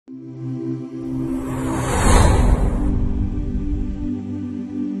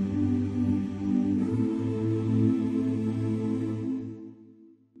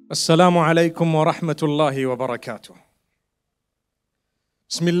السلام عليكم ورحمة الله وبركاته.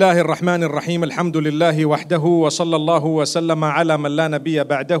 بسم الله الرحمن الرحيم. الحمد لله وحده وصلى الله وسلم على من لا نبي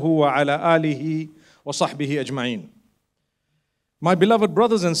بعده وعلى آله وصحبه أجمعين. My beloved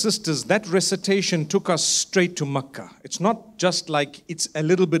brothers and sisters, that recitation took us straight to Mecca. It's not just like it's a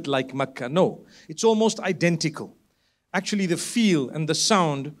little bit like Mecca. No, it's almost identical. Actually, the feel and the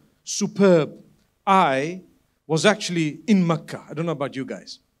sound, superb. I was actually in Mecca. I don't know about you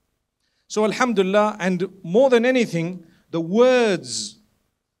guys. So alhamdulillah, and more than anything, the words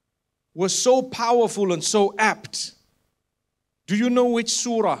were so powerful and so apt. Do you know which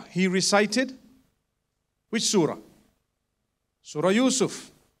surah he recited? Which surah? Surah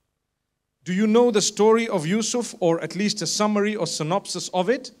Yusuf. Do you know the story of Yusuf, or at least a summary or synopsis of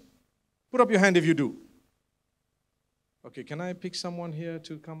it? Put up your hand if you do. Okay, can I pick someone here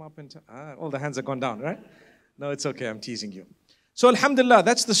to come up and all the hands are gone down, right? No, it's okay, I'm teasing you. So alhamdulillah,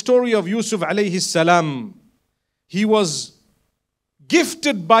 that's the story of Yusuf alayhi salam. He was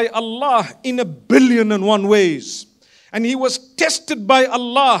gifted by Allah in 1,000,000,001 ways. And he was tested by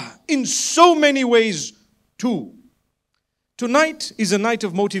Allah in so many ways too. Tonight is a night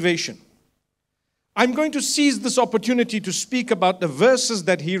of motivation. I'm going to seize this opportunity to speak about the verses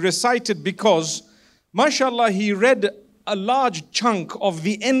that he recited because, mashallah, he read a large chunk of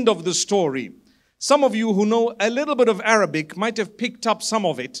the end of the story. Some of you who know a little bit of Arabic might have picked up some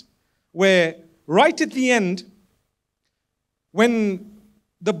of it, where right at the end, when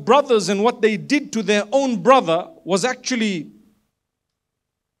the brothers and what they did to their own brother was actually,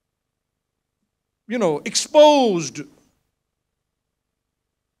 exposed,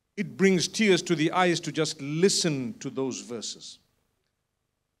 it brings tears to the eyes to just listen to those verses.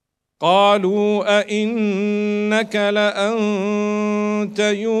 قالوا أئنك لأنت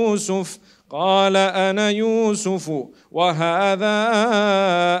يوسف قال أنا يوسف وهذا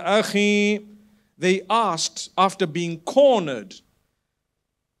أخي. They asked after being cornered,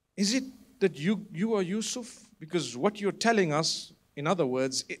 is it that you are Yusuf? Because what you're telling us, in other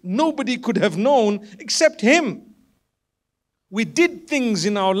words, nobody could have known except him. We did things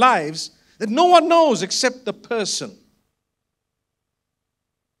in our lives that no one knows except the person.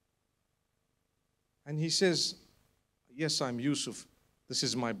 And he says, yes, I'm Yusuf. This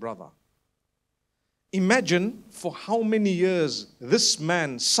is my brother. Imagine for how many years this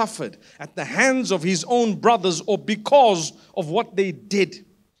man suffered at the hands of his own brothers or because of what they did.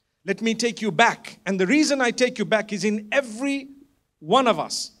 Let me take you back. And the reason I take you back is in every one of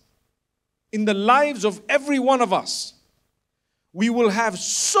us, in the lives of every one of us, we will have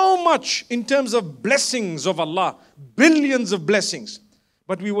so much in terms of blessings of Allah, billions of blessings,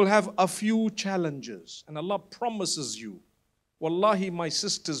 but we will have a few challenges. And Allah promises you, wallahi, my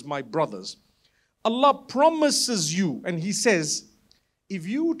sisters, my brothers, Allah promises you, and He says, if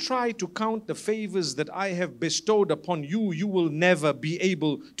you try to count the favors that I have bestowed upon you, you will never be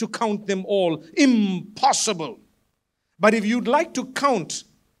able to count them all. Impossible. But if you'd like to count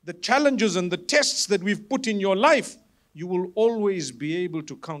the challenges and the tests that we've put in your life, you will always be able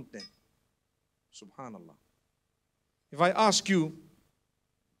to count them. Subhanallah. If I ask you,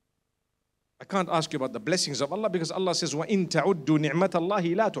 I can't ask you about the blessings of Allah because Allah says, وَإِن تَعُدُّوا نِعْمَةَ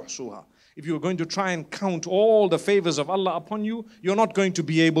اللَّهِ لَا تُحْصُوهَا. If you're going to try and count all the favors of Allah upon you, you're not going to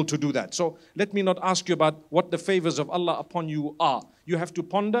be able to do that. So let me not ask you about what the favors of Allah upon you are. You have to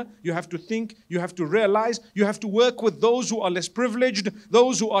ponder, you have to think, you have to realize, you have to work with those who are less privileged,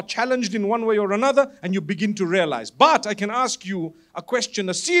 those who are challenged in one way or another, and you begin to realize. But I can ask you a question,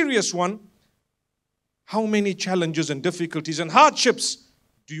 a serious one. How many challenges and difficulties and hardships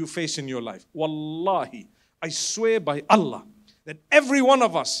do you face in your life? Wallahi, I swear by Allah that every one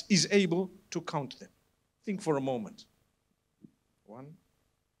of us is able to count them. Think for a moment. 1,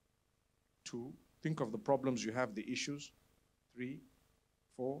 2, think of the problems you have, the issues. 3,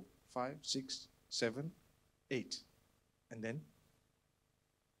 4, 5, 6, 7, 8. And then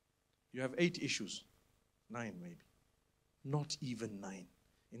you have 8 issues. 9 maybe. Not even 9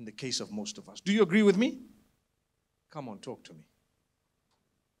 in the case of most of us. Do you agree with me? Come on, talk to me.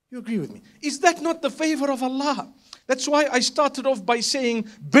 You agree with me? Is that not the favor of Allah? That's why I started off by saying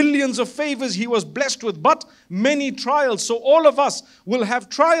billions of favors he was blessed with, but many trials. So all of us will have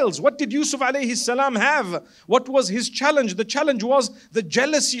trials. What did Yusuf alayhi salam have? What was his challenge? The challenge was the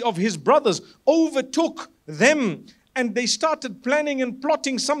jealousy of his brothers overtook them. And they started planning and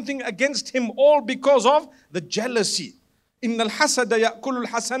plotting something against him, all because of the jealousy. إِنَّ الْحَسَدَ يَأْكُلُ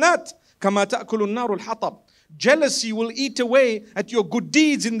الْحَسَنَاتِ كَمَا تَأْكُلُ النَّارُ الْحَطَبِ. Jealousy will eat away at your good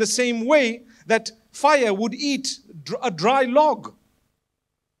deeds in the same way that fire would eat a dry log.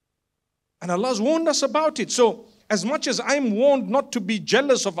 And Allah has warned us about it. So as much as I'm warned not to be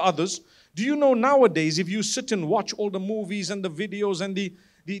jealous of others, do you know nowadays if you sit and watch all the movies and the videos and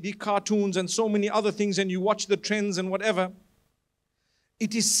the cartoons and so many other things and you watch the trends and whatever,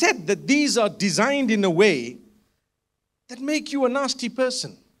 it is said that these are designed in a way that make you a nasty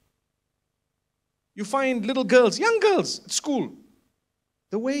person. You find little girls, young girls at school,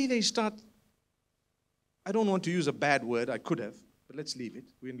 the way they start, I don't want to use a bad word, I could have, but let's leave it.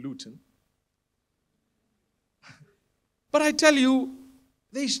 We're in Luton. But I tell you,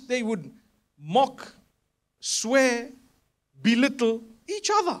 they would mock, swear, belittle each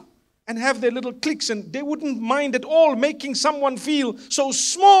other and have their little cliques, and they wouldn't mind at all making someone feel so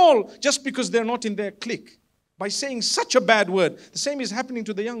small just because they're not in their clique by saying such a bad word. The same is happening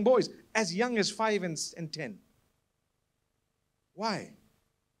to the young boys, as young as 5 and 10. Why?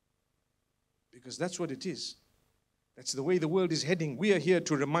 Because that's what it is. That's the way the world is heading. We are here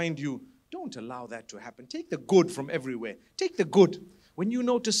to remind you, don't allow that to happen. Take the good from everywhere. Take the good. When you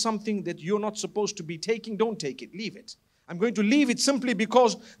notice something that you're not supposed to be taking, don't take it. Leave it. I'm going to leave it simply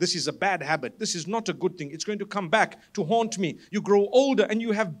because this is a bad habit. This is not a good thing. It's going to come back to haunt me. You grow older and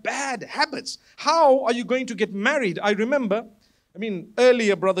you have bad habits. How are you going to get married? I remember,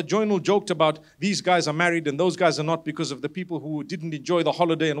 earlier Brother Joinul joked about these guys are married and those guys are not because of the people who didn't enjoy the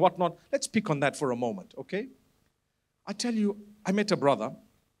holiday and whatnot. Let's pick on that for a moment, okay? I tell you, I met a brother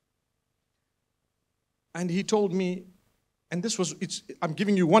and he told me, and I'm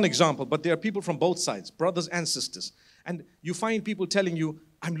giving you one example, but there are people from both sides, brothers and sisters. And you find people telling you,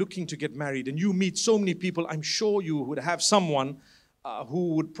 I'm looking to get married. And you meet so many people, I'm sure you would have someone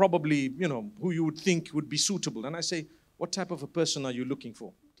who would probably, who you would think would be suitable. And I say, what type of a person are you looking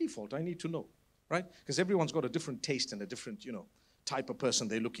for? Default, I need to know, right? Because everyone's got a different taste and a different, type of person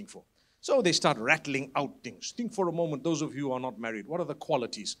they're looking for. So they start rattling out things. Think for a moment, those of you who are not married, what are the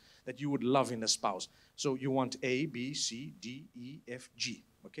qualities that you would love in a spouse? So you want A, B, C, D, E, F, G.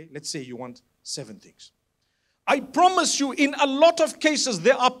 Okay, let's say you want 7 things. I promise you, in a lot of cases,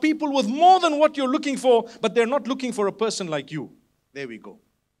 there are people with more than what you're looking for, but they're not looking for a person like you. There we go.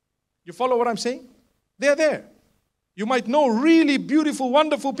 You follow what I'm saying? They're there. You might know really beautiful,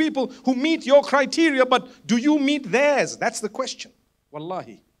 wonderful people who meet your criteria, but do you meet theirs? That's the question.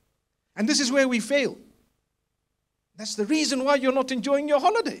 Wallahi. And this is where we fail. That's the reason why you're not enjoying your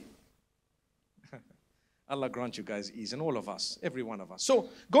holiday. Allah grant you guys ease, and all of us, every one of us. So,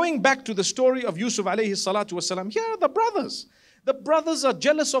 going back to the story of Yusuf alayhi salatu wasalam, here are the brothers. The brothers are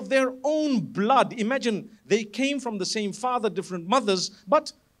jealous of their own blood. Imagine, they came from the same father, different mothers,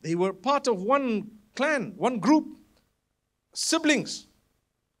 but they were part of one clan, one group, siblings.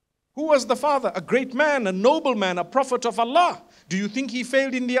 Who was the father? A great man, a noble man, a prophet of Allah. Do you think he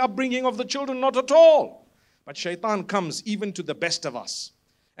failed in the upbringing of the children? Not at all. But shaitan comes even to the best of us.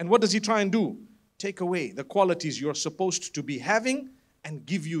 And what does he try and do? Take away the qualities you're supposed to be having and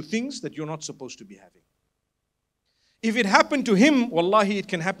give you things that you're not supposed to be having. If it happened to him, wallahi, it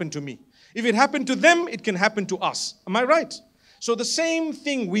can happen to me. If it happened to them, it can happen to us. Am I right? So the same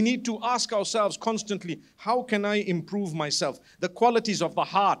thing we need to ask ourselves constantly, how can I improve myself? The qualities of the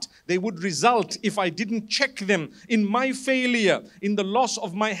heart, they would result if I didn't check them in my failure, in the loss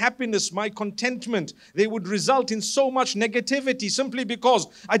of my happiness, my contentment. They would result in so much negativity simply because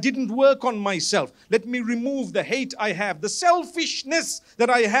I didn't work on myself. Let me remove the hate I have, the selfishness that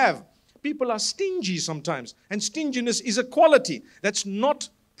I have. People are stingy sometimes, and stinginess is a quality that's not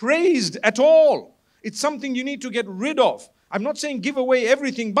praised at all. It's something you need to get rid of. I'm not saying give away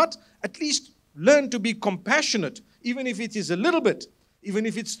everything, but at least learn to be compassionate, even if it is a little bit, even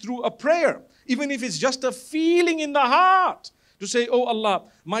if it's through a prayer, even if it's just a feeling in the heart to say, oh Allah,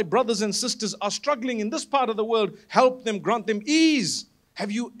 my brothers and sisters are struggling in this part of the world. Help them, grant them ease. Have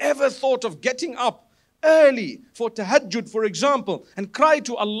you ever thought of getting up early for tahajjud, for example, and cry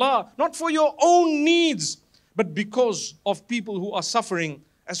to Allah, not for your own needs, but because of people who are suffering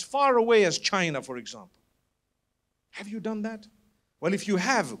as far away as China, for example? Have you done that? Well, if you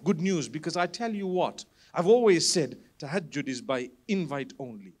have, good news, because I tell you what, I've always said tahajjud is by invite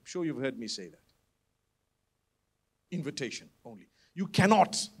only. I'm sure you've heard me say that. Invitation only. You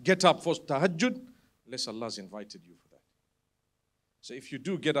cannot get up for tahajjud unless Allah's invited you for that. So if you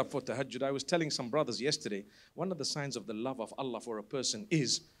do get up for tahajjud, I was telling some brothers yesterday, one of the signs of the love of Allah for a person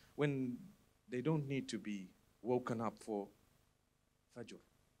is when they don't need to be woken up for fajr.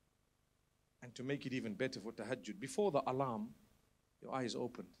 And to make it even better for tahajjud, before the alarm, your eyes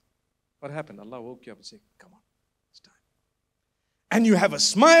opened. What happened? Allah woke you up and said, come on, it's time. And you have a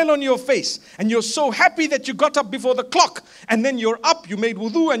smile on your face, and you're so happy that you got up before the clock, and then you're up, you made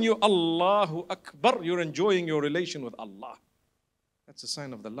wudu, and you're Allahu Akbar, you're enjoying your relation with Allah. That's a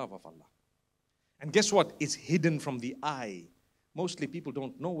sign of the love of Allah. And guess what? It's hidden from the eye. Mostly people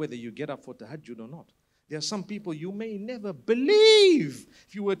don't know whether you get up for tahajjud or not. There are some people you may never believe,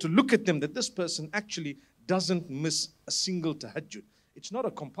 if you were to look at them, that this person actually doesn't miss a single tahajjud. It's not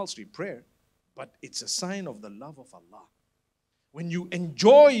a compulsory prayer, but it's a sign of the love of Allah. When you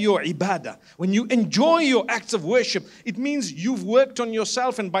enjoy your ibadah, when you enjoy your acts of worship, it means you've worked on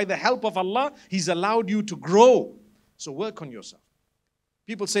yourself, and by the help of Allah, He's allowed you to grow. So work on yourself.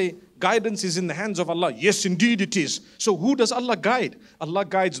 People say guidance is in the hands of Allah. Yes, indeed it is. So who does Allah guide? Allah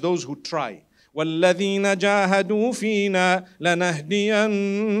guides those who try. وَالَّذِينَ جَاهَدُوا فِينَا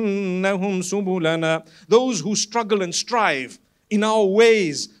لَنَهْدِيَنَّهُمْ سُبُلَنَا. Those who struggle and strive in our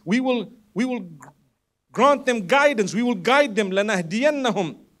ways, we will grant them guidance. We will guide them.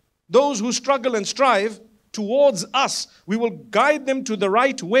 لَنَهْدِيَنَّهُمْ. Those who struggle and strive towards us, we will guide them to the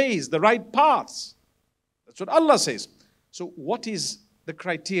right ways, the right paths. That's what Allah says. So what is the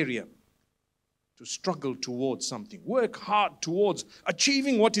criteria to struggle towards something? Work hard towards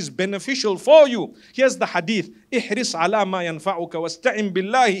achieving what is beneficial for you. Here's the hadith. احرص على ما ينفعك واستعن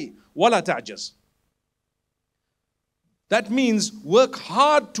بالله ولا تعجز. That means work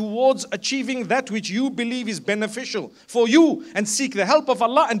hard towards achieving that which you believe is beneficial for you, and seek the help of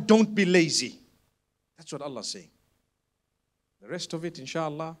Allah, and don't be lazy. That's what Allah is saying. The rest of it,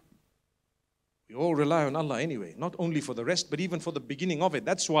 inshallah, we all rely on Allah anyway, not only for the rest, but even for the beginning of it.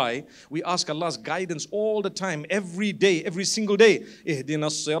 That's why we ask Allah's guidance all the time, every day, every single day. Ihdina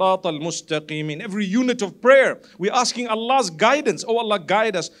as-sirat al-mustaqim. In every unit of prayer, we're asking Allah's guidance. Oh Allah,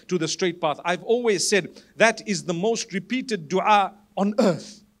 guide us to the straight path. I've always said that is the most repeated dua on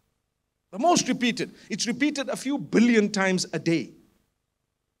earth. The most repeated. It's repeated a few billion times a day.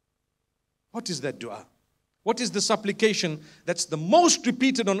 What is that dua? What is the supplication that's the most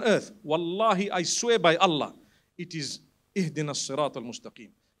repeated on earth? Wallahi, I swear by Allah, it is Ihdina as-sirat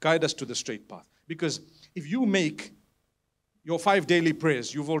al-mustaqim. Guide us to the straight path. Because if you make your 5 daily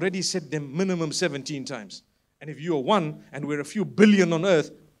prayers, you've already said them minimum 17 times. And if you are one, and we're a few billion on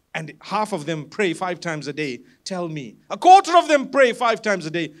earth, and half of them pray 5 times a day, tell me, a quarter of them pray 5 times a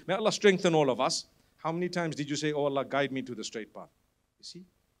day. May Allah strengthen all of us. How many times did you say, oh Allah, guide me to the straight path? You see?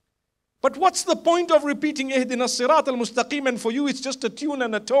 But what's the point of repeating Ihdina as-sirat al-mustaqim, and for you it's just a tune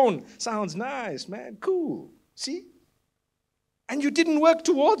and a tone? Sounds nice, man, cool. See? And you didn't work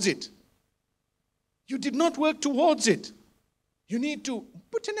towards it. You did not work towards it. You need to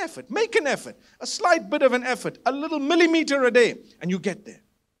put an effort, make an effort, a slight bit of an effort, a little millimeter a day, and you get there.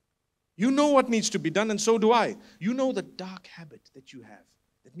 You know what needs to be done, and so do I. You know the dark habit that you have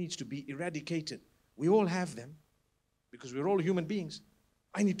that needs to be eradicated. We all have them because we're all human beings.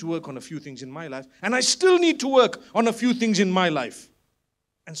 I need to work on a few things in my life, and I still need to work on a few things in my life.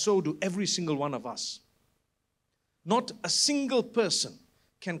 And so do every single one of us. Not a single person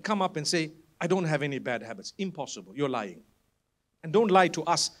can come up and say, I don't have any bad habits. Impossible. You're lying. And don't lie to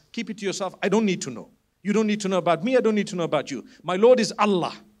us. Keep it to yourself. I don't need to know. You don't need to know about me. I don't need to know about you. My Lord is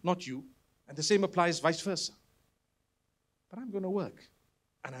Allah, not you. And the same applies vice versa. But I'm going to work.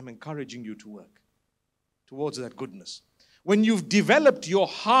 And I'm encouraging you to work towards that goodness. When you've developed your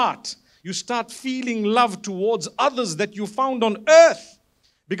heart, you start feeling love towards others that you found on earth.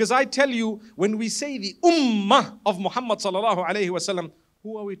 Because I tell you, when we say the ummah of Muhammad sallallahu alayhi wasallam,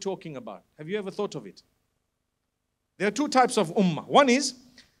 who are we talking about? Have you ever thought of it? There are 2 types of ummah. One is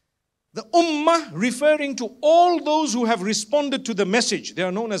the ummah referring to all those who have responded to the message. They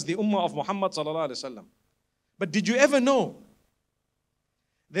are known as the ummah of Muhammad sallallahu alayhi wasallam. But did you ever know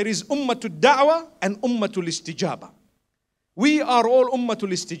there is ummatul da'wah and ummatul istijaba? We are all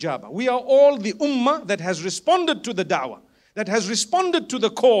ummatul istijaba. We are all the ummah that has responded to the da'wah, that has responded to the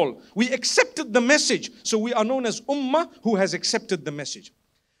call. We accepted the message. So we are known as ummah who has accepted the message.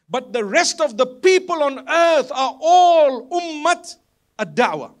 But the rest of the people on earth are all ummat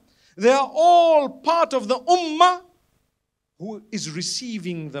ad-da'wah. They are all part of the ummah who is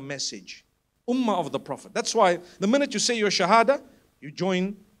receiving the message. Ummah of the Prophet. That's why the minute you say your shahada, you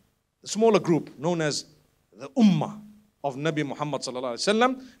join the smaller group known as the ummah of Nabi Muhammad sallallahu alaihi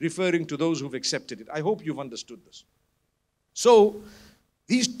wasallam, referring to those who've accepted it. I hope you've understood this. So,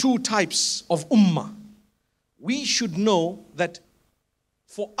 these 2 types of ummah, we should know that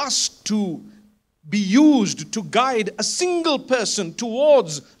for us to be used to guide a single person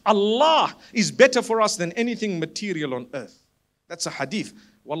towards Allah is better for us than anything material on earth. That's a hadith.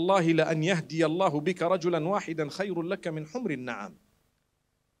 Wallahi la an yahdi Allahu bika rajulan wahidan khayrun laka min humrin na'am.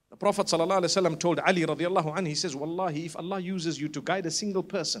 The Prophet ﷺ told Ali radiallahu anhu, he says, Wallahi, if Allah uses you to guide a single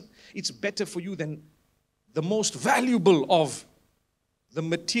person, it's better for you than the most valuable of the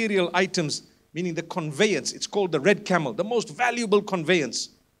material items, meaning the conveyance. It's called the red camel, the most valuable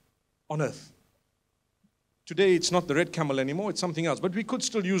conveyance on earth. Today it's not the red camel anymore, it's something else. But we could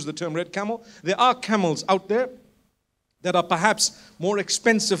still use the term red camel. There are camels out there that are perhaps more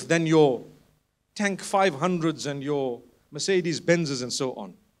expensive than your Tank 500s and your Mercedes Benzes and so on.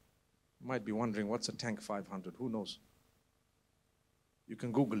 You might be wondering, what's a Tank 500? Who knows? You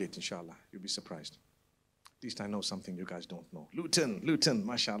can Google it, inshallah. You'll be surprised. At least I know something you guys don't know. Luton,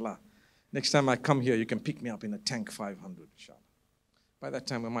 mashallah. Next time I come here, you can pick me up in a Tank 500, inshallah. By that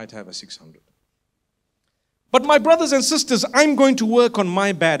time, I might have a 600. But my brothers and sisters, I'm going to work on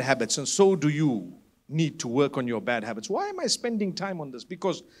my bad habits, and so do you need to work on your bad habits. Why am I spending time on this?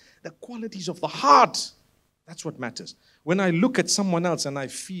 Because the qualities of the heart, that's what matters. When I look at someone else and I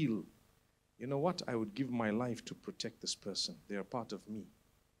feel, you know what, I would give my life to protect this person. They are part of me.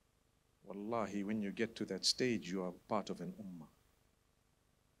 Wallahi, when you get to that stage, you are part of an ummah.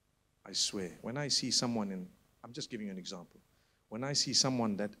 I swear, when I see someone I'm just giving you an example. When I see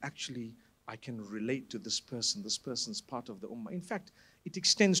someone that actually I can relate to this person's part of the ummah. In fact, it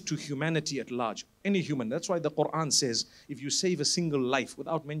extends to humanity at large, any human. That's why the Quran says, if you save a single life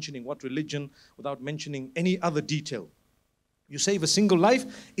without mentioning what religion, without mentioning any other detail, you save a single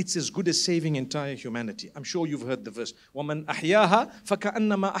life, it's as good as saving entire humanity. I'm sure you've heard the verse, وَمَنْ أَحْيَاهَا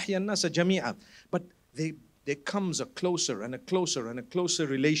فَكَأَنَّمَا أَحْيَا النَّاسَ جَمِيعًا. But there comes a closer and a closer and a closer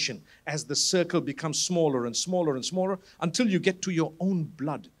relation as the circle becomes smaller and smaller and smaller until you get to your own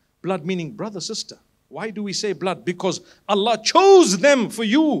blood. Blood meaning brother, sister. Why do we say blood? Because Allah chose them for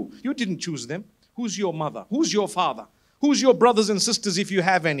you. You didn't choose them. Who's your mother? Who's your father? Who's your brothers and sisters if you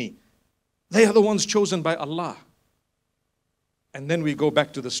have any? They are the ones chosen by Allah. And then we go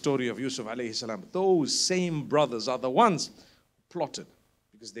back to the story of Yusuf alayhi salam. Those same brothers are the ones who plotted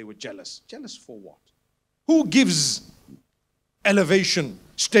because they were jealous. Jealous for what? Who gives elevation,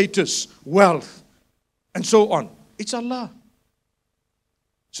 status, wealth, and so on? It's Allah.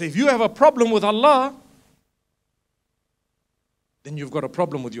 So if you have a problem with Allah, then you've got a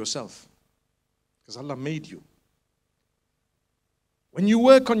problem with yourself. Because Allah made you. When you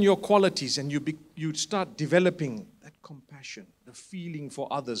work on your qualities and you start developing that compassion, the feeling for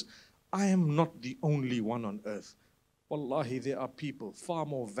others, I am not the only one on earth. Wallahi, there are people far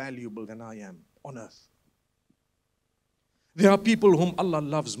more valuable than I am on earth. There are people whom Allah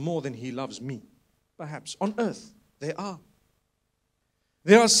loves more than He loves me. Perhaps on earth, there are.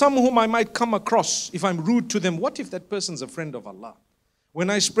 There are some whom I might come across if I'm rude to them. What if that person's a friend of Allah?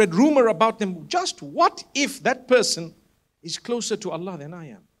 When I spread rumor about them, just what if that person is closer to Allah than I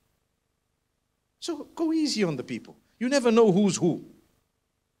am? So go easy on the people. You never know who's who.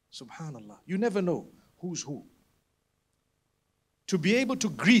 Subhanallah. You never know who's who. To be able to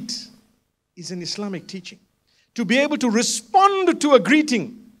greet is an Islamic teaching. To be able to respond to a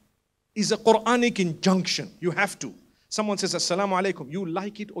greeting is a Quranic injunction. You have to. Someone says, Assalamu alaikum. You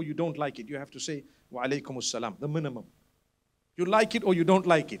like it or you don't like it. You have to say, Wa alaikum assalam. The minimum. You like it or you don't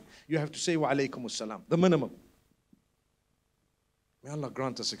like it. You have to say, Wa alaikum assalam. The minimum. May Allah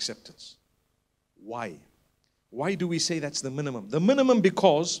grant us acceptance. Why? Why do we say that's the minimum? The minimum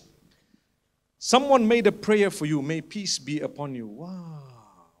because someone made a prayer for you. May peace be upon you. Wow.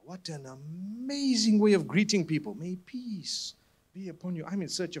 What an amazing way of greeting people. May peace be upon you. I'm in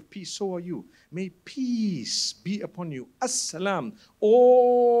search of peace. So are you. May peace be upon you. Assalam.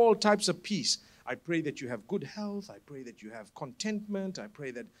 All types of peace. I pray that you have good health. I pray that you have contentment. I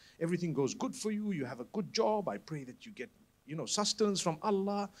pray that everything goes good for you. You have a good job. I pray that you get, sustenance from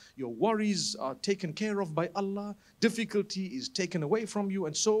Allah. Your worries are taken care of by Allah. Difficulty is taken away from you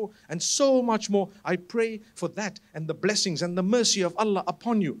and so much more. I pray for that and the blessings and the mercy of Allah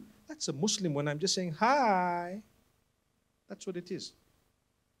upon you. That's a Muslim when I'm just saying, hi. That's what it is.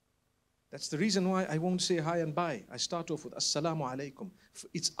 That's the reason why I won't say hi and bye. I start off with Assalamu alaikum.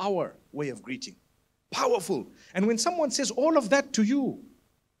 It's our way of greeting. Powerful. And when someone says all of that to you,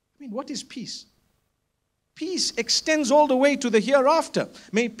 what is peace? Peace extends all the way to the hereafter.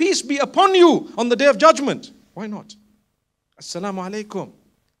 May peace be upon you on the day of judgment. Why not? Assalamu alaikum.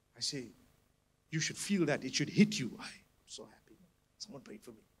 I say, you should feel that. It should hit you. I'm so happy. Someone prayed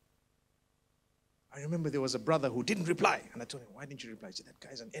for me. I remember there was a brother who didn't reply. And I told him, why didn't you reply? He said, that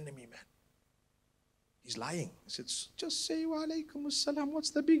guy's an enemy, man. He's lying. I said, just say wa alaikum assalam.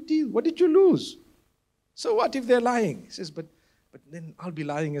 What's the big deal? What did you lose? So what if they're lying? He says, but then I'll be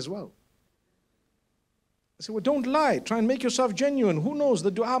lying as well. I said, well, don't lie. Try and make yourself genuine. Who knows?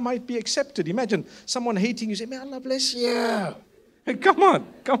 The dua might be accepted. Imagine someone hating you. Say, may Allah bless you. Hey, come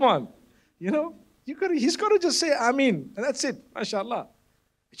on. He's got to just say Ameen. And that's it. MashaAllah.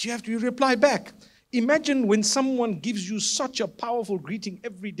 But you have to reply back. Imagine when someone gives you such a powerful greeting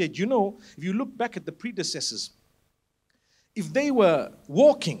every day. If you look back at the predecessors, if they were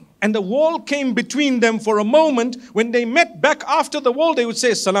walking and the wall came between them for a moment, when they met back after the wall, they would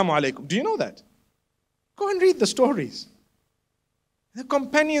say, Assalamu alaikum. Do you know that? Go and read the stories. The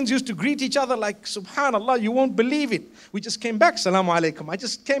companions used to greet each other like, Subhanallah, you won't believe it. We just came back, Assalamu alaikum. I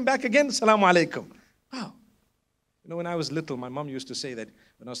just came back again, Assalamu alaikum. Wow. You know, when I was little, my mom used to say that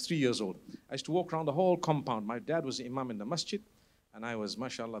when I was 3 years old, I used to walk around the whole compound. My dad was the imam in the masjid, and I was,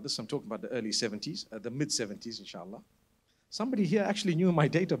 mashallah, this I'm talking about the early 70s, the mid 70s, inshallah. Somebody here actually knew my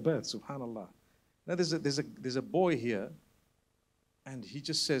date of birth, subhanallah. Now there's a boy here, and he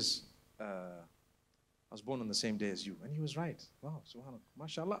just says, I was born on the same day as you. And he was right. Wow, subhanallah.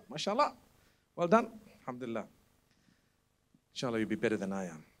 Mashallah, mashallah. Well done. Alhamdulillah. Inshallah, you'll be better than I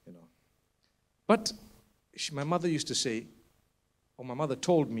am, you know. But my mother used to say, or my mother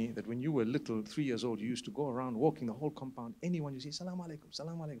told me that when you were little, 3 years old, you used to go around walking the whole compound. Anyone, you say, Salaam alaikum,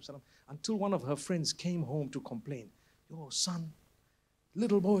 Salaam alaikum, Salaam. Until one of her friends came home to complain. Your son,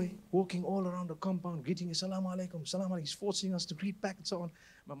 little boy, walking all around the compound, greeting you, Salaam alaikum, Salaam alaikum. He's forcing us to greet back and so on.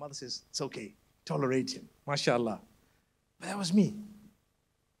 My mother says, it's okay. Tolerate him. MashaAllah. But that was me.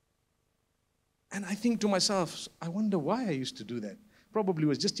 And I think to myself, I wonder why I used to do that. Probably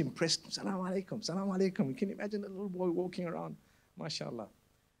was just impressed. Salaam alaikum, Salaam alaikum. You can imagine a little boy walking around. MashaAllah.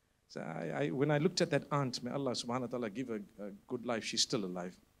 So when I looked at that aunt, may Allah subhanahu wa ta'ala give her a good life, she's still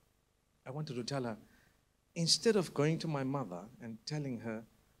alive. I wanted to tell her, instead of going to my mother and telling her,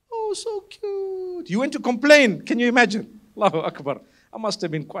 oh, so cute, you went to complain. Can you imagine? Allahu Akbar. I must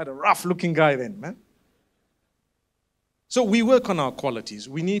have been quite a rough-looking guy then, man. So we work on our qualities.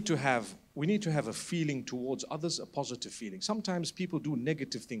 We need to have a feeling towards others, a positive feeling. Sometimes people do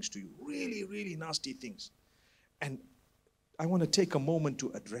negative things to you, really, really nasty things. And I want to take a moment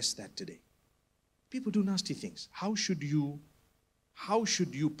to address that today. People do nasty things. How should you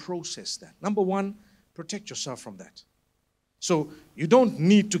process that? Number one, protect yourself from that. So you don't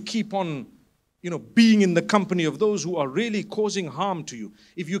need to keep on being in the company of those who are really causing harm to you.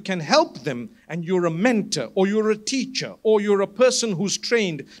 If you can help them and you're a mentor or you're a teacher or you're a person who's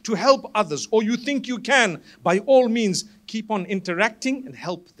trained to help others or you think you can, by all means, keep on interacting and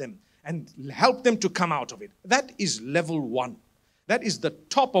help them to come out of it. That is level one. That is the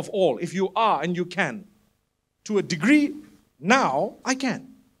top of all. If you are and you can. To a degree, now I can.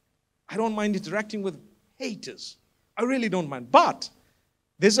 I don't mind interacting with haters. I really don't mind. But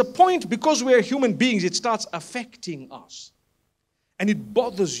there's a point, because we're human beings, it starts affecting us. And it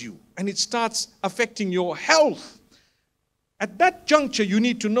bothers you. And it starts affecting your health. At that juncture, you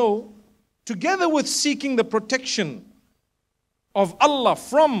need to know, together with seeking the protection of Allah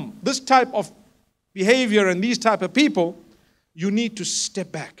from this type of behavior and these type of people, you need to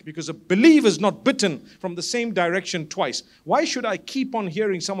step back. Because a believer is not bitten from the same direction twice. Why should I keep on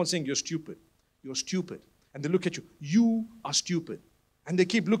hearing someone saying, you're stupid? You're stupid. And they look at you, you are stupid. And they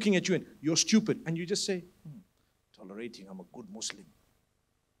keep looking at you and you're stupid. And you just say, tolerating, I'm a good Muslim.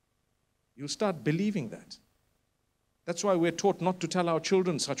 You'll start believing that. That's why we're taught not to tell our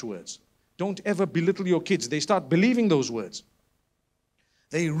children such words. Don't ever belittle your kids. They start believing those words.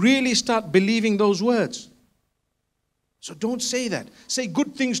 They really start believing those words. So don't say that. Say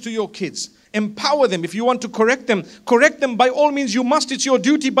good things to your kids. Empower them. If you want to correct them by all means you must. It's your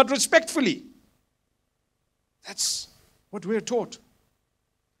duty, but respectfully. That's what we're taught.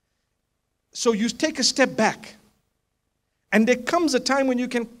 So you take a step back. And there comes a time when you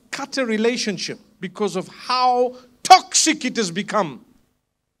can cut a relationship because of how toxic it has become.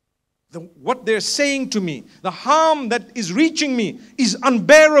 What they're saying to me, the harm that is reaching me is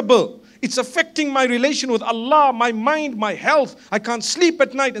unbearable. It's affecting my relation with Allah, my mind, my health. I can't sleep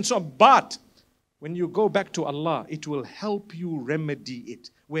at night and so on. But when you go back to Allah, it will help you remedy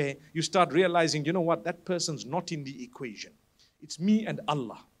it. Where you start realizing, you know what, that person's not in the equation. It's me and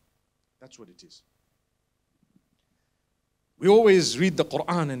Allah. That's what it is. We always read the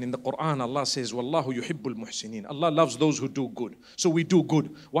Quran, and in the Quran Allah says, Wallahu yuhibbul muhsinin. Allah loves those who do good. So we do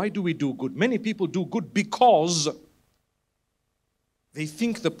good. Why do we do good? Many people do good because they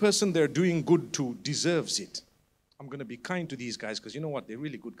think the person they're doing good to deserves it. I'm going to be kind to these guys because you know what? They're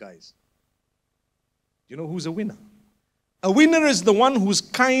really good guys. You know who's a winner? A winner is the one who's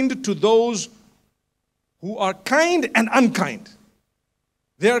kind to those who are kind and unkind.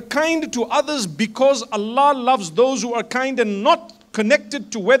 They are kind to others because Allah loves those who are kind and not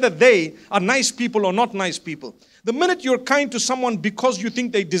connected to whether they are nice people or not nice people. The minute you're kind to someone because you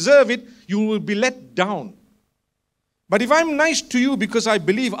think they deserve it, you will be let down. But if I'm nice to you because I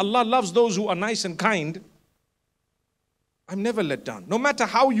believe Allah loves those who are nice and kind, I'm never let down. No matter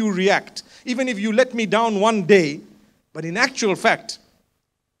how you react, even if you let me down one day, but in actual fact,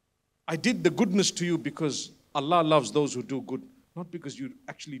 I did the goodness to you because Allah loves those who do good, not because you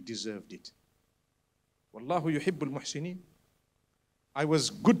actually deserved it. Wallahu yuhibbul muhsinin. I was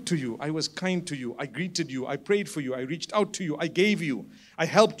good to you, I was kind to you, I greeted you, I prayed for you, I reached out to you, I gave you, I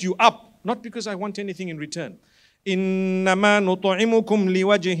helped you up, not because I want anything in return. إنما نطعمكم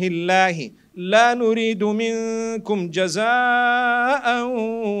لوجه الله لا نريد منكم جزاء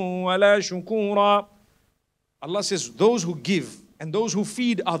ولا شكورا. Allah says, those who give and those who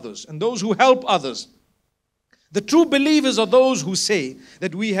feed others and those who help others, the true believers are those who say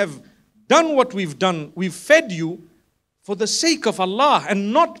that we have done what we've done, we've fed you for the sake of Allah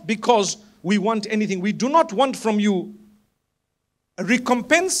and not because we want anything. We do not want from you a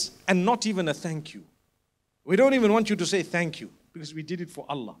recompense and not even a thank you. We don't even want you to say thank you because we did it for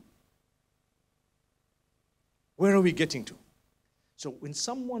Allah. Where are we getting to? So when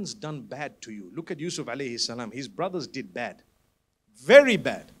someone's done bad to you, look at Yusuf alayhi salam. His brothers did bad. Very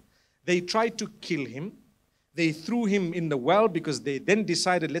bad. They tried to kill him. They threw him in the well because they then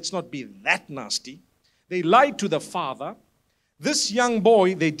decided, let's not be that nasty. They lied to the father. This young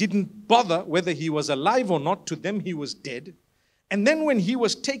boy, they didn't bother whether he was alive or not. To them, he was dead. And then when he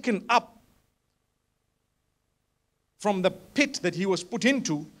was taken up from the pit that he was put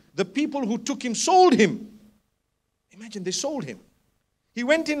into, the people who took him sold him. Imagine, they sold him. He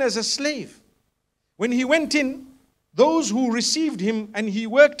went in as a slave. When he went in, those who received him and he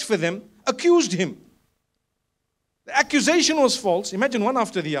worked for them accused him. The accusation was false. Imagine, one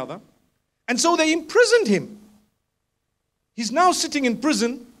after the other. And so they imprisoned him. He's now sitting in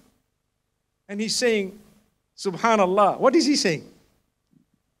prison and he's saying, Subhanallah. What is he saying?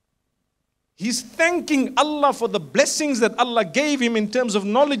 He's thanking Allah for the blessings that Allah gave him in terms of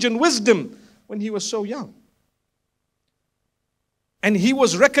knowledge and wisdom when he was so young. And he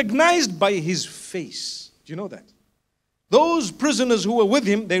was recognized by his face. Do you know that? Those prisoners who were with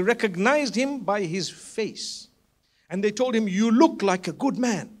him, they recognized him by his face. And they told him, you look like a good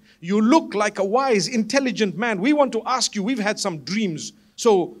man. You look like a wise, intelligent man. We want to ask you, we've had some dreams.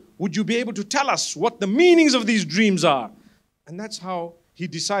 So would you be able to tell us what the meanings of these dreams are? And that's how he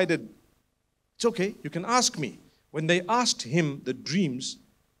decided, it's okay, you can ask me. When they asked him the dreams,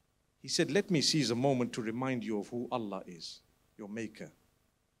 he said, let me seize a moment to remind you of who Allah is, your maker.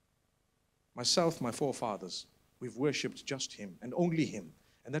 Myself, my forefathers, we've worshipped just him and only him.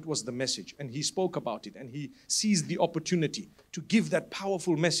 And that was the message. And he spoke about it and he seized the opportunity to give that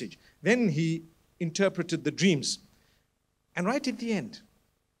powerful message. Then he interpreted the dreams. And right at the end,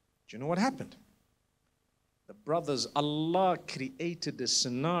 do you know what happened? The brothers, Allah created a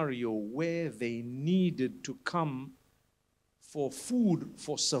scenario where they needed to come for food,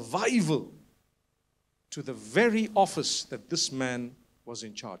 for survival, to the very office that this man was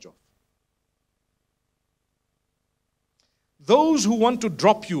in charge of. Those who want to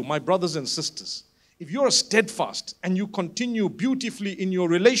drop you, my brothers and sisters, if you're steadfast and you continue beautifully in your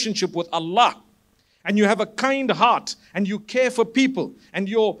relationship with Allah, and you have a kind heart, and you care for people, and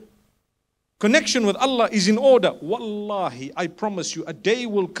your connection with Allah is in order, wallahi, I promise you, a day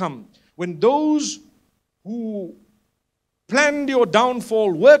will come when those who planned your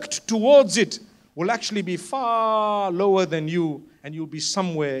downfall, worked towards it, will actually be far lower than you, and you'll be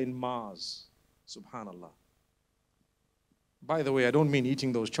somewhere in Mars. Subhanallah. By the way, I don't mean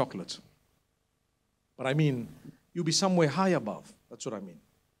eating those chocolates. But I mean, you'll be somewhere high above. That's what I mean.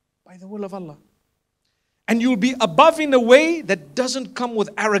 By the will of Allah. And you'll be above in a way that doesn't come with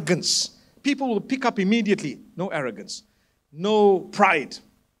arrogance. People will pick up immediately. No arrogance. No pride.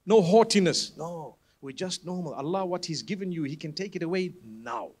 No haughtiness. No, we're just normal. Allah, what He's given you, He can take it away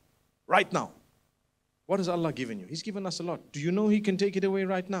now. Right now. What has Allah given you? He's given us a lot. Do you know He can take it away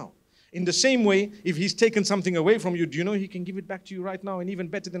right now? In the same way, if He's taken something away from you, do you know He can give it back to you right now and even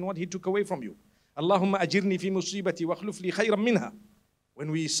better than what He took away from you? Allahumma ajirni fi musibati wa akhluf li khayran minha.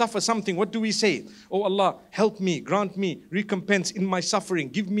 When we suffer something, what do we say? Oh Allah, help me, grant me recompense in my suffering.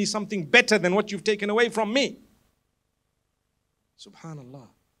 Give me something better than what you've taken away from me. Subhanallah.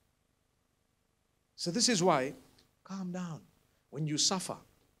 So this is why, calm down. When you suffer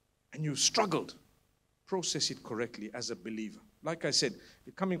and you've struggled, process it correctly as a believer. Like I said,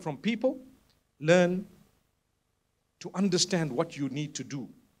 you're coming from people, learn to understand what you need to do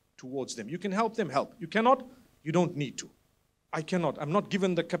towards them. You can help them, help. You cannot, you don't need to. I cannot. I'm not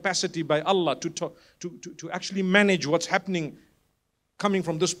given the capacity by Allah to actually manage what's happening coming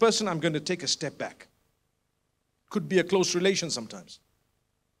from this person. I'm going to take a step back. Could be a close relation sometimes.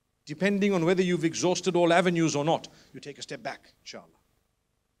 Depending on whether you've exhausted all avenues or not, you take a step back, inshallah.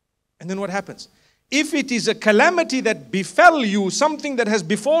 And then what happens? If it is a calamity that befell you, something that has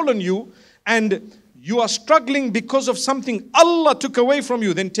befallen you, and you are struggling because of something Allah took away from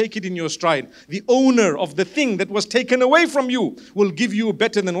you, then take it in your stride. The owner of the thing that was taken away from you will give you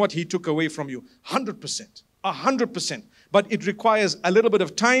better than what He took away from you. 100%. 100%. But it requires a little bit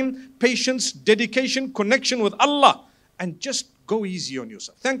of time, patience, dedication, connection with Allah. And just go easy on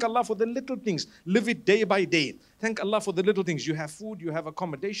yourself. Thank Allah for the little things. Live it day by day. Thank Allah for the little things. You have food, you have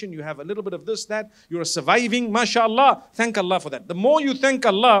accommodation, you have a little bit of this, that. You are surviving, mashallah. Thank Allah for that. The more you thank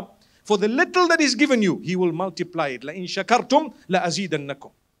Allah for the little that He's given you, He will multiply it. La in shakartum la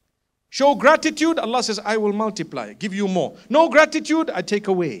azidannakum. Show gratitude, Allah says, I will multiply, give you more. No gratitude, I take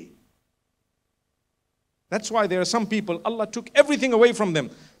away. That's why there are some people, Allah took everything away from them.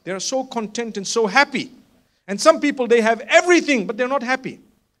 They are so content and so happy. And some people, they have everything, but they're not happy.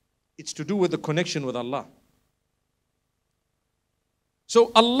 It's to do with the connection with Allah.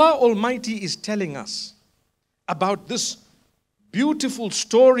 So Allah Almighty is telling us about this beautiful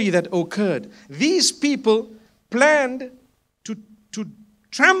story that occurred. These people planned to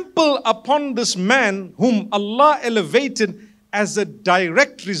trample upon this man whom Allah elevated as a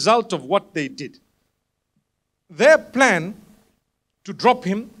direct result of what they did. Their plan to drop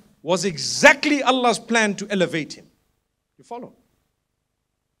him was exactly Allah's plan to elevate him. You follow?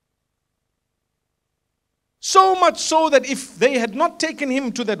 So much so that if they had not taken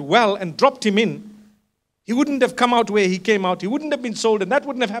him to that well and dropped him in, he wouldn't have come out where he came out. He wouldn't have been sold, and that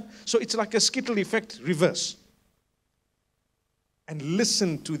wouldn't have happened. So it's like a skittle effect reverse. And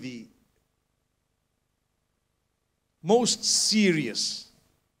listen to the most serious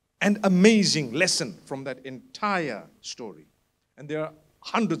and amazing lesson from that entire story. And there are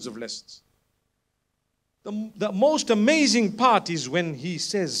hundreds of lessons. The most amazing part is when he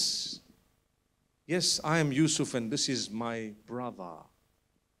says, yes, I am Yusuf and this is my brother.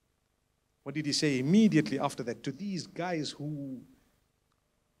 What did he say immediately after that? To these guys who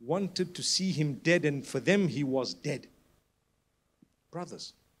wanted to see him dead, and for them he was dead.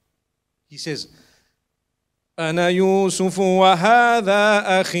 Brothers. He says, أنا يوسف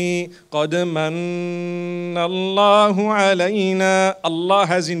وهذا أخي قد من الله علينا. Allah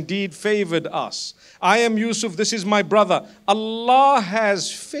has indeed favored us. I am Yusuf, this is my brother. Allah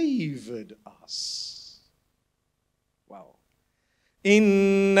has favored us. Wow.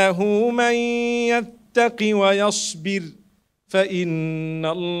 إنه من يتق ويصبر فإن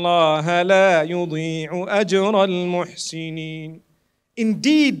الله لا يضيع أجر المحسنين.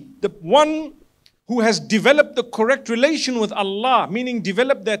 Indeed, the one who has developed the correct relation with Allah, meaning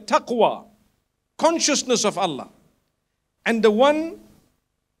developed their taqwa, consciousness of Allah, and the one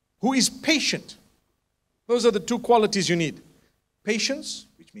who is patient. Those are the two qualities you need. Patience,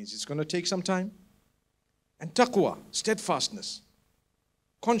 which means it's going to take some time, and taqwa, steadfastness,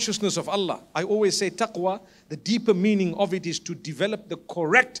 consciousness of Allah. I always say taqwa, the deeper meaning of it is to develop the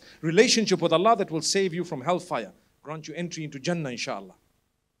correct relationship with Allah that will save you from hellfire, grant you entry into Jannah, inshallah.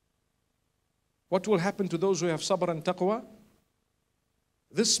 What will happen to those who have sabr and taqwa?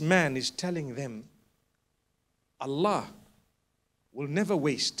 This man is telling them, Allah will never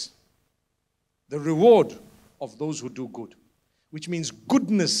waste the reward of those who do good. Which means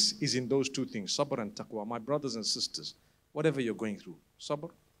goodness is in those two things, sabr and taqwa. My brothers and sisters, whatever you're going through, sabr,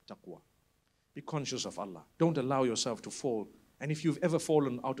 taqwa. Be conscious of Allah. Don't allow yourself to fall. And if you've ever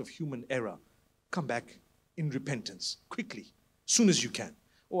fallen out of human error, come back in repentance, quickly, soon as you can.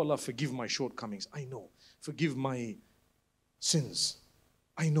 Oh Allah, forgive my shortcomings. I know. Forgive my sins.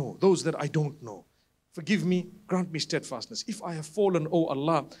 I know. Those that I don't know. Forgive me, grant me steadfastness. If I have fallen, oh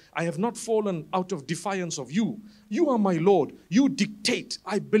Allah, I have not fallen out of defiance of you. You are my Lord. You dictate.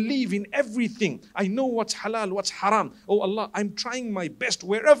 I believe in everything. I know what's halal, what's haram. Oh Allah, I'm trying my best.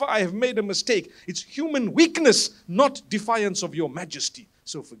 Wherever I have made a mistake, it's human weakness, not defiance of your majesty.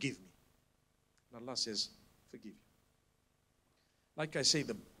 So forgive me. And Allah says, forgive you. Like I say,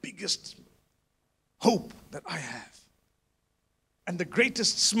 the biggest hope that I have and the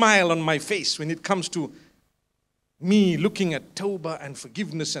greatest smile on my face when it comes to me looking at tawbah and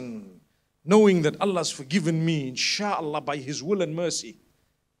forgiveness and knowing that Allah's forgiven me, inshallah, by His will and mercy.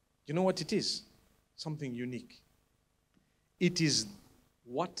 You know what it is? Something unique. It is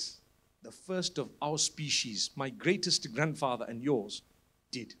what the first of our species, my greatest grandfather and yours,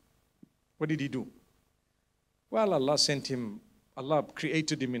 did. What did he do? Well, Allah sent him, Allah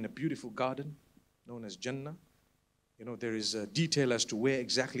created him in a beautiful garden known as Jannah. You know, there is a detail as to where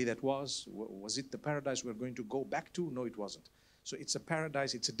exactly that was. Was it the paradise we're going to go back to? No, it wasn't. So it's a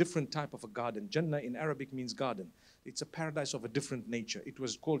paradise, it's a different type of a garden. Jannah in Arabic means garden. It's a paradise of a different nature. It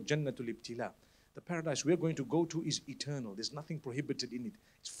was called Jannatul Ibtila. The paradise we're going to go to is eternal. There's nothing prohibited in it.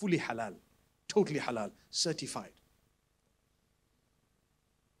 It's fully halal, totally halal, certified.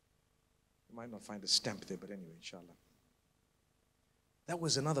 You might not find a stamp there, but anyway, inshallah. That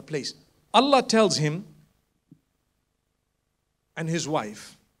was another place. Allah tells him and his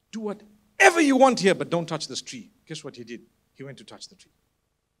wife, do whatever you want here, but don't touch this tree. Guess what he did? He went to touch the tree.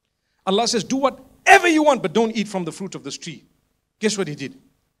 Allah says, do whatever you want, but don't eat from the fruit of this tree. Guess what he did?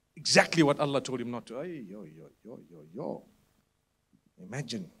 Exactly what Allah told him not to. Yo.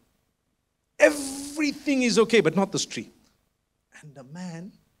 Imagine. Everything is okay, but not this tree. And the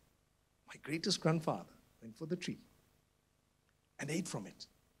man, my greatest grandfather, went for the tree and ate from it.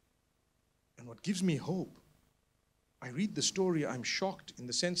 And what gives me hope, I read the story, I'm shocked in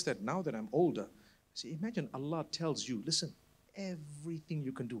the sense that now that I'm older, I say, imagine Allah tells you, listen, everything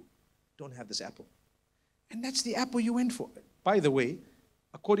you can do, don't have this apple. And that's the apple you went for. By the way,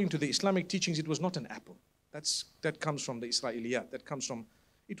 according to the Islamic teachings, it was not an apple. That comes from the Israeliyat.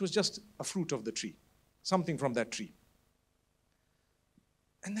 It was just a fruit of the tree. Something from that tree.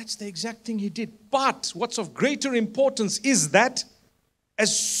 And that's the exact thing he did. But what's of greater importance is that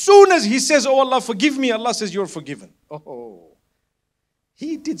as soon as he says, oh Allah, forgive me, Allah says, you're forgiven. Oh,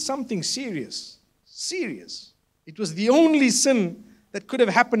 he did something serious. Serious. It was the only sin that could have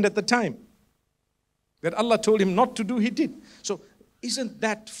happened at the time. That Allah told him not to do, he did. So isn't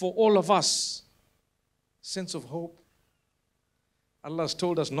that for all of us sense of hope? Allah has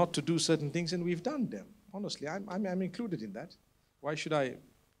told us not to do certain things and we've done them. Honestly, I'm included in that. Why should I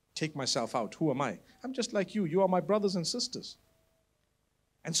take myself out? Who am I? I'm just like you. You are my brothers and sisters.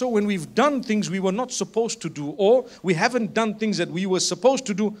 And so when we've done things we were not supposed to do, or we haven't done things that we were supposed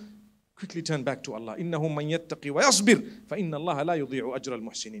to do, quickly turn back to Allah. إِنَّهُ مَنْ يَتَّقِ وَيَصْبِرْ فَإِنَّ اللَّهَ لَا يُضِيعُ أَجْرَ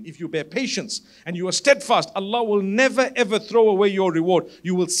الْمُحْسِنِينَ. If you bear patience and you are steadfast, Allah will never ever throw away your reward.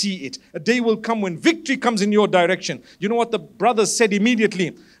 You will see it. A day will come when victory comes in your direction. You know what the brothers said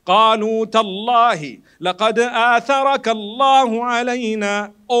immediately? قَالُوا تَاللَّهِ لَقَدْ آثَرَكَ اللَّهُ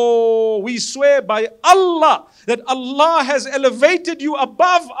عَلَيْنَا. Oh, we swear by Allah that Allah has elevated you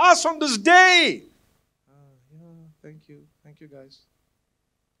above us on this day. Thank you. Thank you, guys.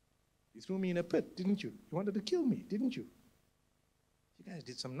 You threw me in a pit, didn't you? You wanted to kill me, didn't you? You guys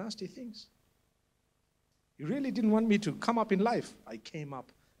did some nasty things. You really didn't want me to come up in life. I came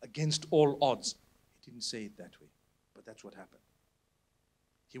up against all odds. He didn't say it that way, but that's what happened.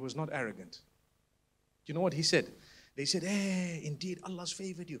 He was not arrogant. You know what he said? They said, hey, indeed, Allah's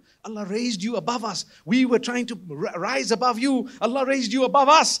favored you. Allah raised you above us. We were trying to rise above you. Allah raised you above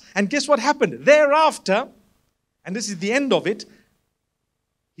us. And guess what happened? Thereafter, and this is the end of it,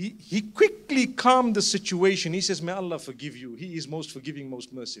 he quickly calmed the situation. He says, may Allah forgive you. He is most forgiving,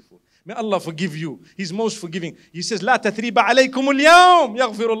 most merciful. May Allah forgive you. He's most forgiving. He says, لا تثريب عليكم اليوم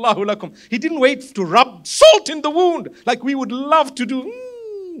يغفر الله لكم. He didn't wait to rub salt in the wound like we would love to do.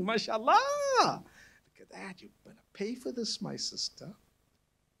 Mashallah. Look at that. You better pay for this, my sister.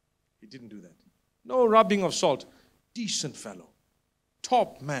 He didn't do that. No rubbing of salt. Decent fellow.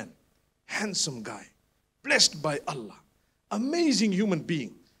 Top man. Handsome guy. Blessed by Allah. Amazing human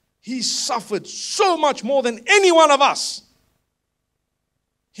being. He suffered so much more than any one of us.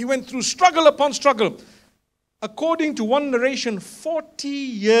 He went through struggle upon struggle. According to one narration, 40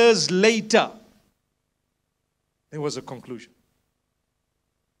 years later, there was a conclusion.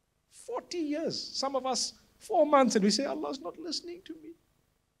 40 years. Some of us, 4 months, and we say, Allah's not listening to me.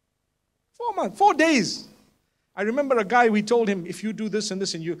 4 months, 4 days. I remember a guy, we told him, if you do this and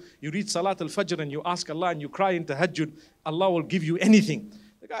this, and you read Salat al-Fajr and you ask Allah and you cry in Tahajjud, Allah will give you anything.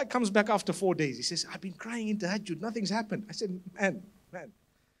 The guy comes back after 4 days. He says, I've been crying in Tahajjud, nothing's happened. I said, man,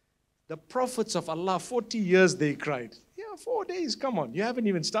 the prophets of Allah, 40 years they cried. Yeah, 4 days, come on, you haven't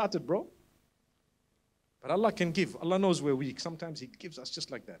even started, bro. But Allah can give. Allah knows we're weak. Sometimes He gives us just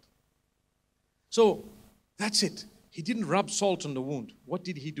like that. So, that's it. He didn't rub salt on the wound. What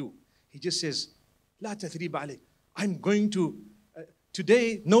did he do? He just says, La tathrib alayk. I'm going to,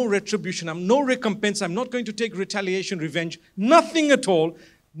 today, no retribution. I'm no recompense. I'm not going to take retaliation, revenge. Nothing at all.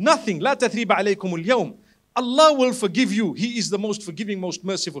 Nothing. La tathrib alaykum al-yawm. Allah will forgive you. He is the most forgiving, most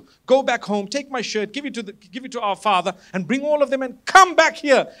merciful. Go back home, take my shirt, give it to our father, and bring all of them and come back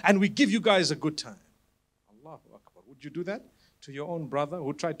here, and we give you guys a good time. Allahu Akbar. Would you do that to your own brother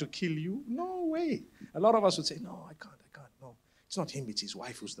who tried to kill you? No way. A lot of us would say, no, I can't. No. It's not him, it's his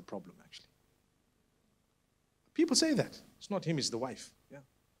wife who's the problem, actually. People say that. It's not him, it's the wife. Yeah.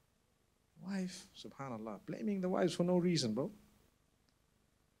 Wife, subhanallah. Blaming the wives for no reason, bro.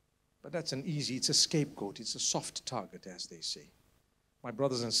 But that's it's a scapegoat. It's a soft target, as they say. My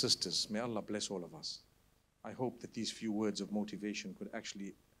brothers and sisters, may Allah bless all of us. I hope that these few words of motivation could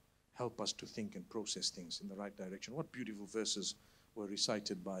actually help us to think and process things in the right direction. What beautiful verses were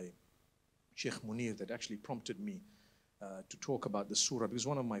recited by Sheikh Munir that actually prompted me to talk about the surah, because it's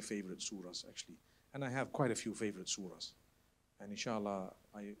one of my favorite surahs actually. And I have quite a few favorite surahs. And inshallah,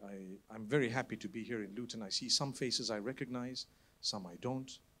 I'm very happy to be here in Luton. I see some faces I recognize, some I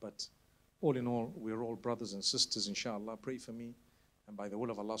don't. But all in all, we're all brothers and sisters, inshallah. Pray for me. And by the will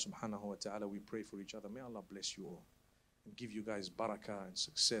of Allah subhanahu wa ta'ala, we pray for each other. May Allah bless you all and give you guys barakah and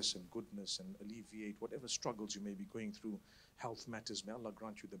success and goodness and alleviate whatever struggles you may be going through. Health matters. May Allah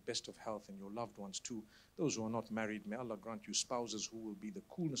grant you the best of health and your loved ones too. Those who are not married, may Allah grant you spouses who will be the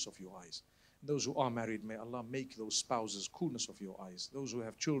coolness of your eyes. Those who are married, may Allah make those spouses coolness of your eyes. Those who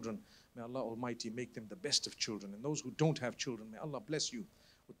have children, may Allah Almighty make them the best of children. And those who don't have children, may Allah bless you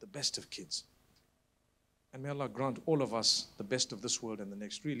with the best of kids. And may Allah grant all of us the best of this world and the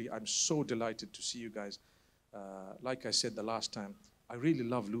next. Really, I'm so delighted to see you guys. Like I said the last time, I really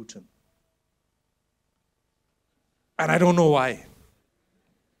love Luton. And I don't know why.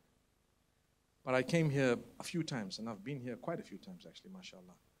 But I came here a few times, and I've been here quite a few times actually,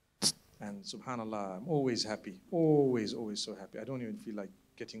 mashallah. And subhanallah, I'm always happy. Always, always so happy. I don't even feel like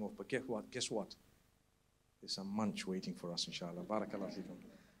getting off. But guess what? There's some munch waiting for us, inshallah. Barakallahu feekum.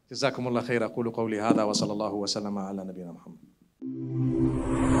 Jazakumullah khair. Aqulu qawli hadha wa sallallahu wa sallama ala nabiyina Muhammad.